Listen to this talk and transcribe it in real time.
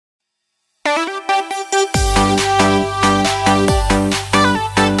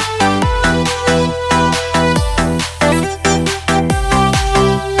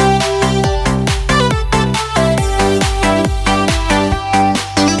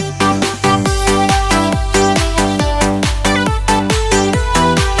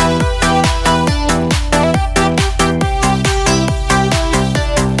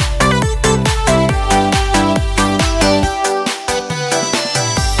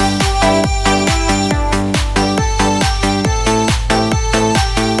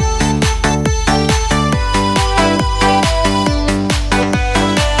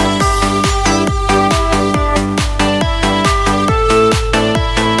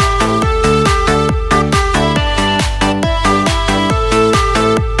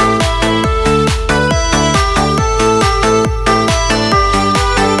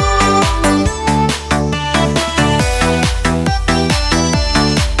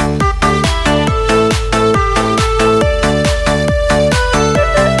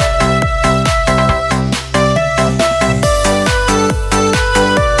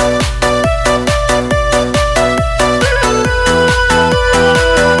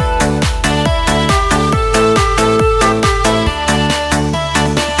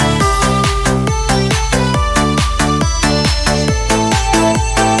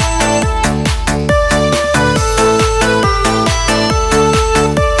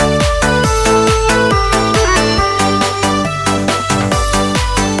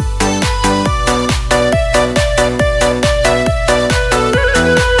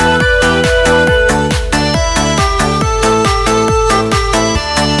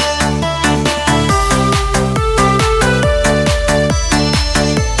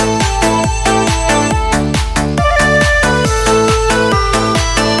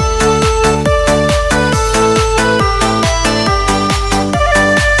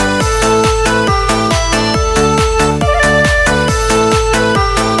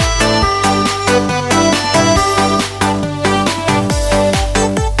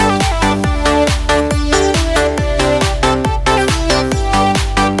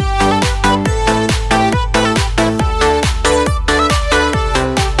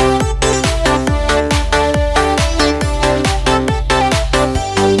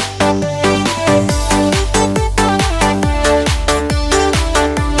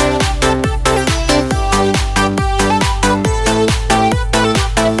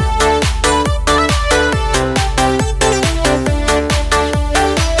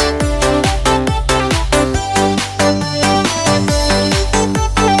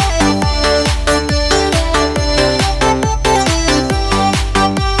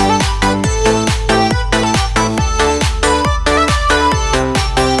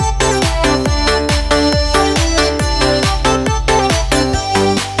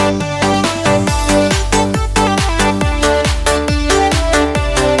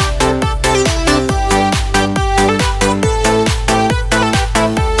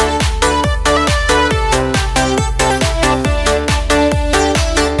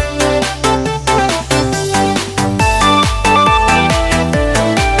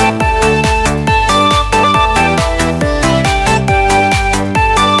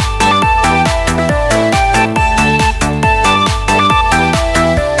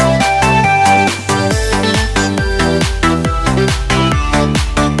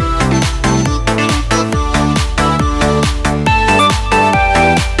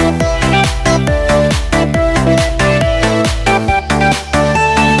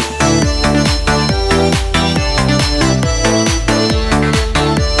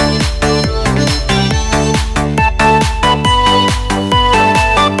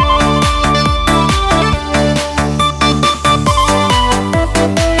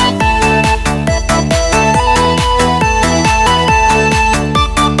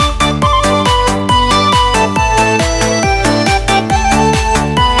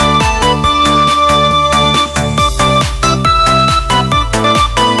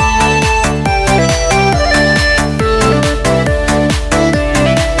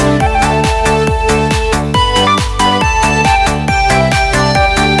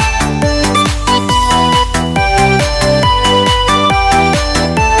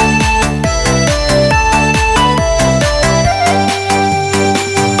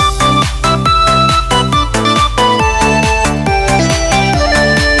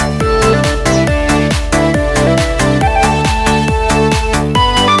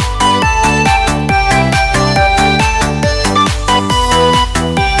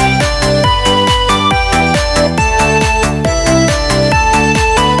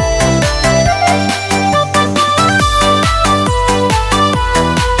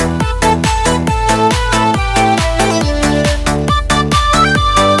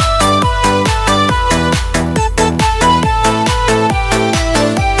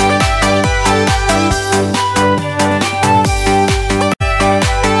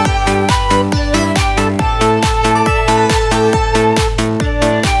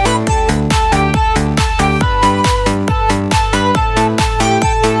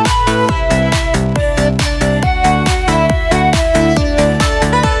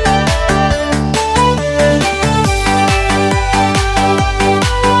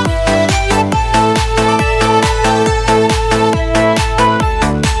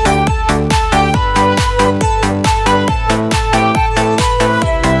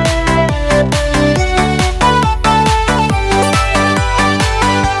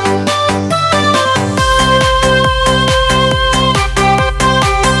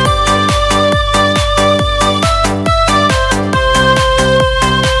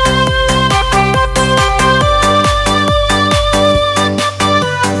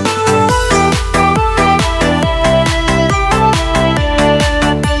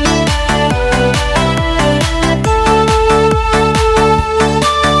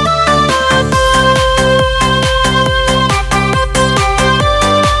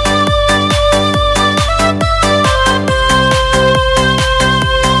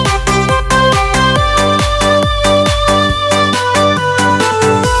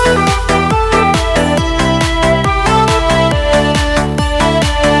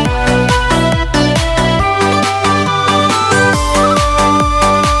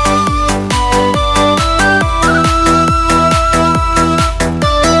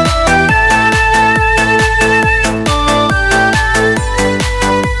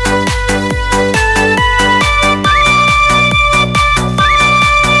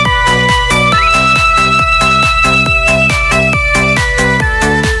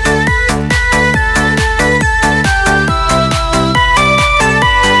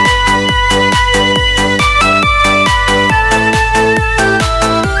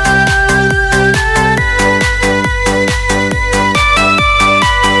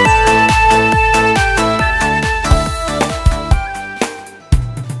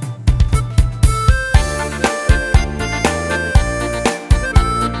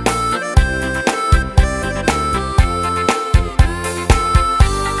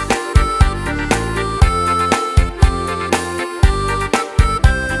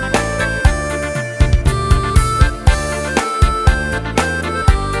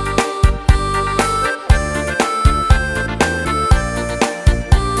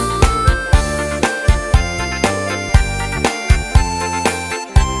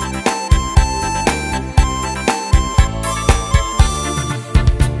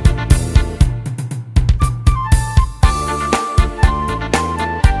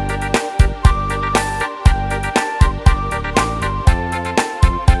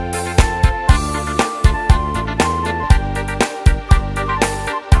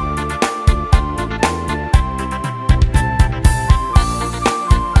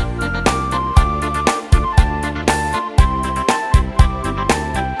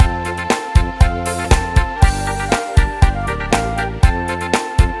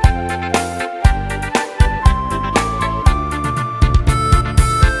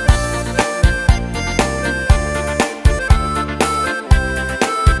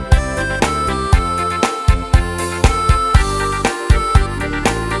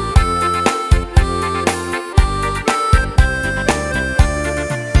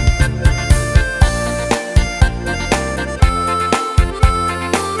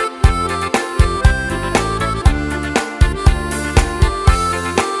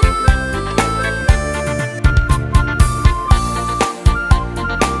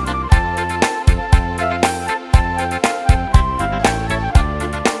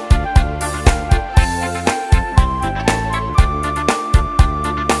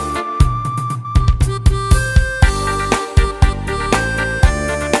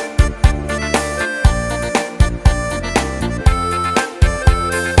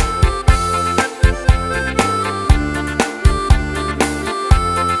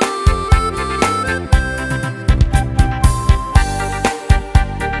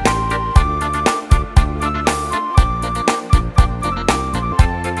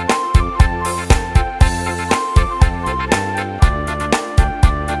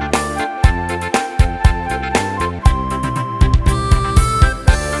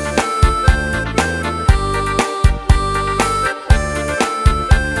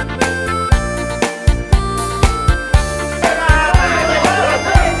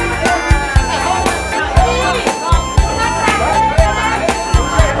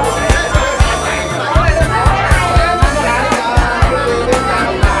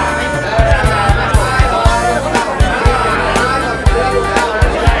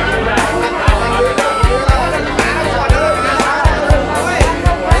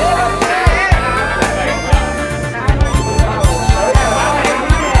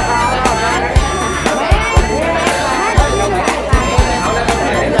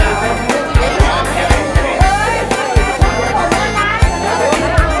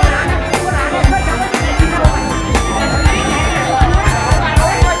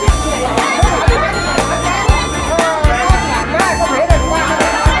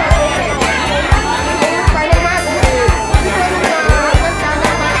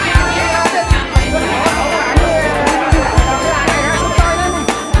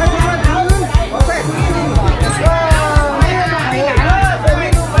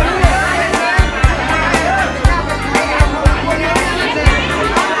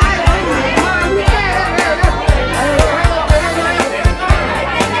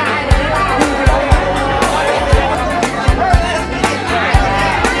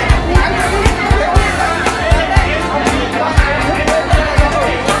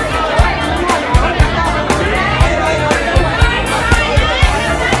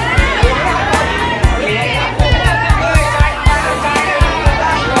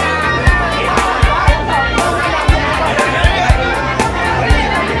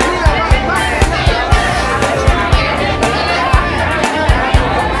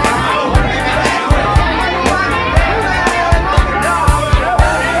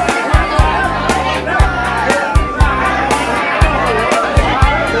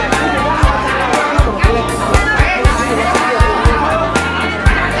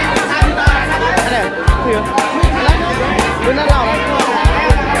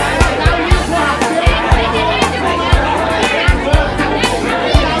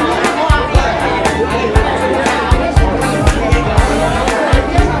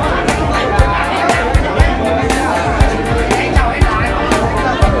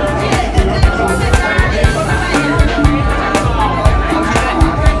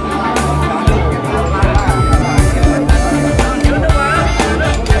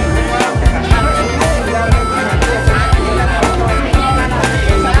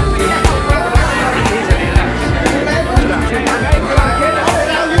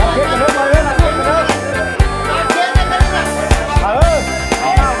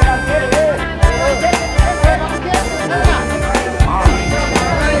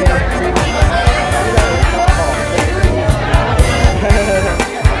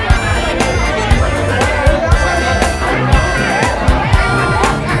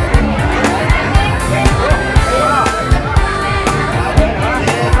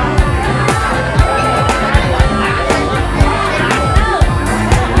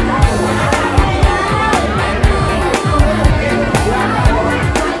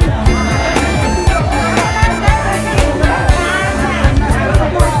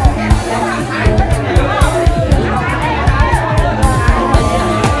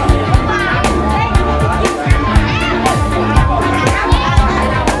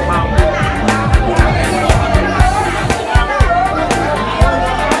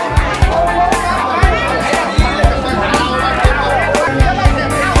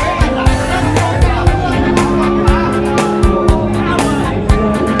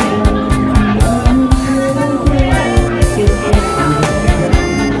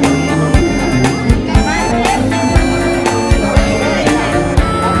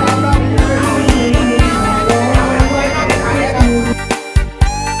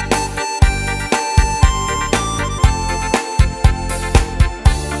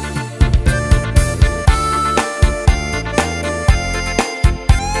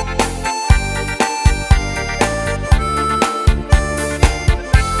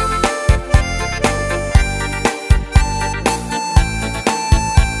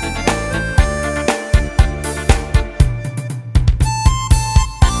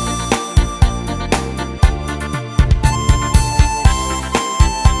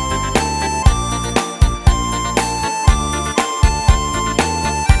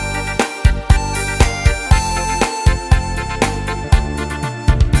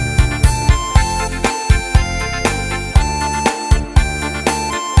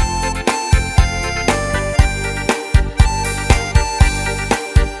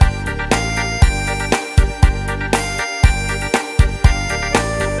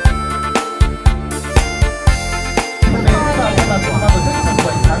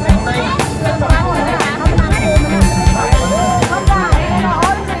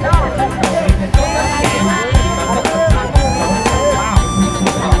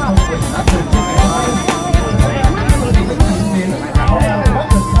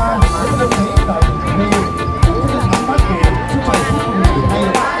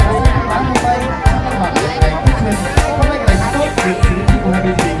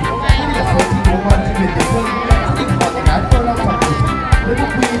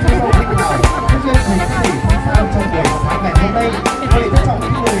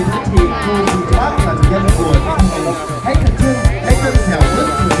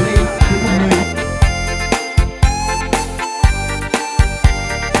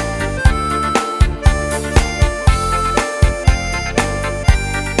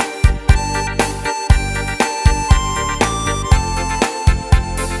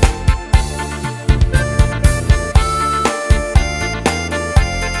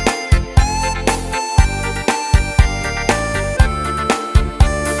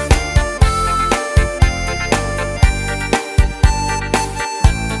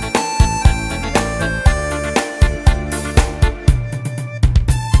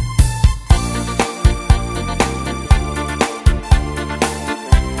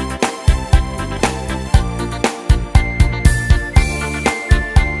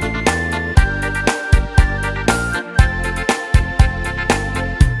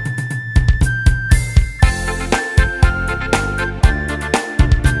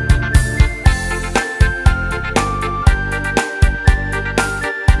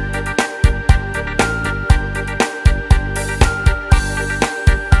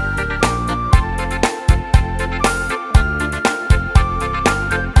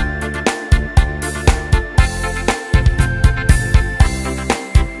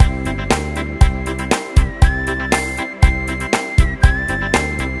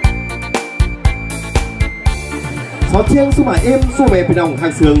Gió thiêng su mải êm su về phía đồng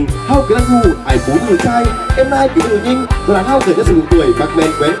hàng sườn hao cái lăng hù ải bốn người trai em nay cái người nhinh là hao người cho sử dụng tuổi bạc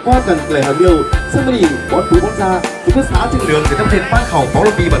mền quén qua cần lời hàng miêu sân mây bón phú bón ra chúng cứ xá trên đường để trong trên phát khẩu bóng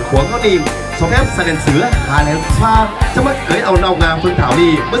lông bì bẩn khuống nó nìm số phép sa đèn sứa hà đèn pha trong mắt cưới ao nòng ngà Phương Thảo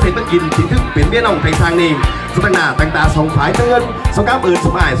đi mới thấy bất kín chính thức biến biến nòng thành sang nìm số tăng nà tăng ta sóng phái tăng ngân số cáp ớn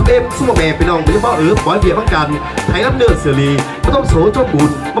số ải số êm số một bè phía nòng với những bao ứ bói vía bắc càn thấy lắm nửa xử lý có tốc số cho bùn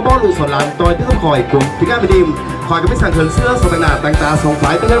mà bao lù sòn làn toi tiếp không khỏi cùng tiếng ga bên đêm khỏi cái mấy sàng thường xưa số tăng nà tăng ta sóng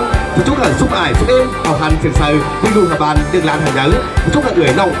phái tăng ngân một chút là giúp ải giúp êm hào hàn trường sờ đi lùi hà bàn đường làn hàng nhớ một chút là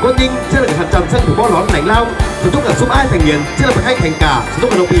người nòng có nhinh sẽ là hạt trầm sân của bó lón đánh lao một chút là giúp ai thành nghiền sẽ là phải hay thành cả một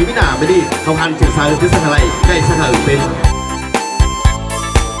chút là đồng ý với nà mới đi hào hàn trường sờ tới sang này cây sang hở bên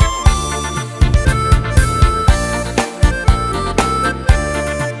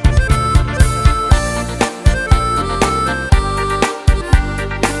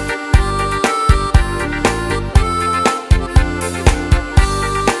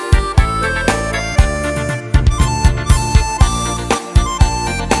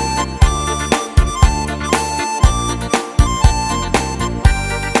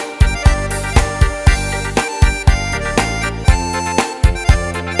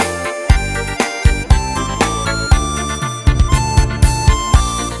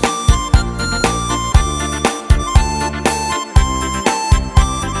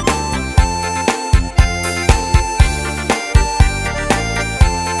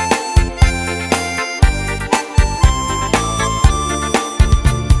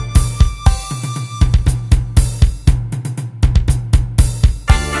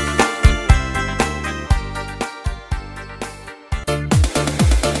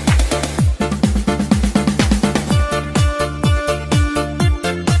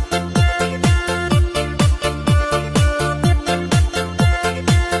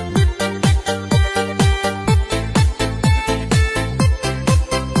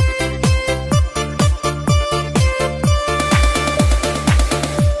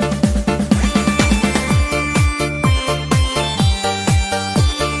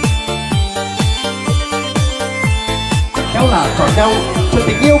là chọn nhau, chuyện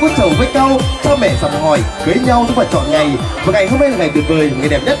tình yêu có chầu với nhau, cha mẹ dặm hỏi cưới nhau chúng phải chọn ngày. Và ngày hôm nay là ngày tuyệt vời, ngày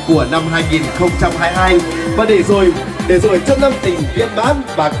đẹp nhất của năm 2022. Và để rồi trong năm tình viên mãn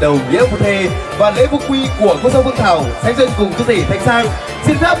bạc đầu nghĩa phu thê và lễ vô quy của cô dâu Phương Thảo sẽ duyên cùng chú rể Thanh Sang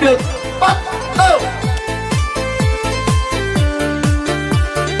xin phép được bắt đầu.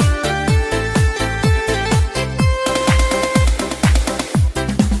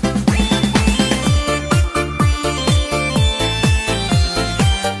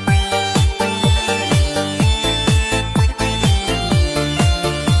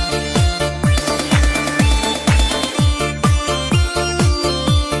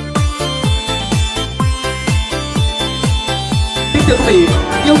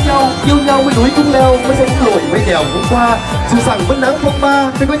 Yêu nhau với núi cũng leo, với sông cũng lội, với đèo cũng qua. Dù rằng vẫn nắng phong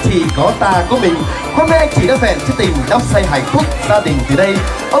ba, nhưng vẫn chỉ có ta có mình. Hôm nay anh chỉ đã vẹn cho tình đắp say hạnh phúc gia đình từ đây.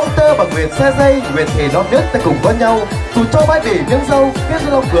 Ông tơ bằng nguyện xe dây, nguyện thề non nước ta cùng có nhau. Dù cho bãi bể miếng dâu, biết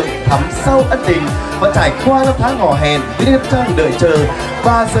cho long phượng thắm sâu ân tình. Và trải qua năm tháng ngỏ hẹn với đêm trăng đợi chờ.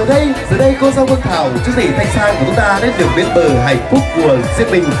 Và giờ đây cô dâu Phương Thảo, chú rể Thanh Sang của chúng ta đến được bên bờ hạnh phúc của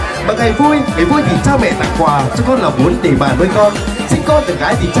riêng mình. Và ngày vui thì cha mẹ tặng quà cho con là muốn để mà nuôi con. Sinh con từ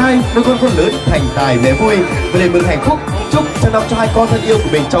gái thì trai, nuôi con lớn thành tài mẹ vui. Và để mừng hạnh phúc, chúc cho năm cho hai con thân yêu của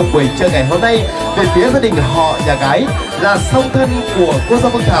mình trong buổi trưa ngày hôm nay. Về phía gia đình họ nhà gái là song thân của cô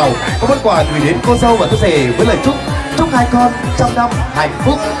dâu Phương Thảo có món quà gửi đến cô dâu và chú rể với lời chúc hai con trong năm hạnh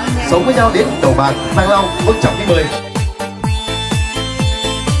phúc, sống với nhau đến đầu bạc, sang long, vững trọng đi mời.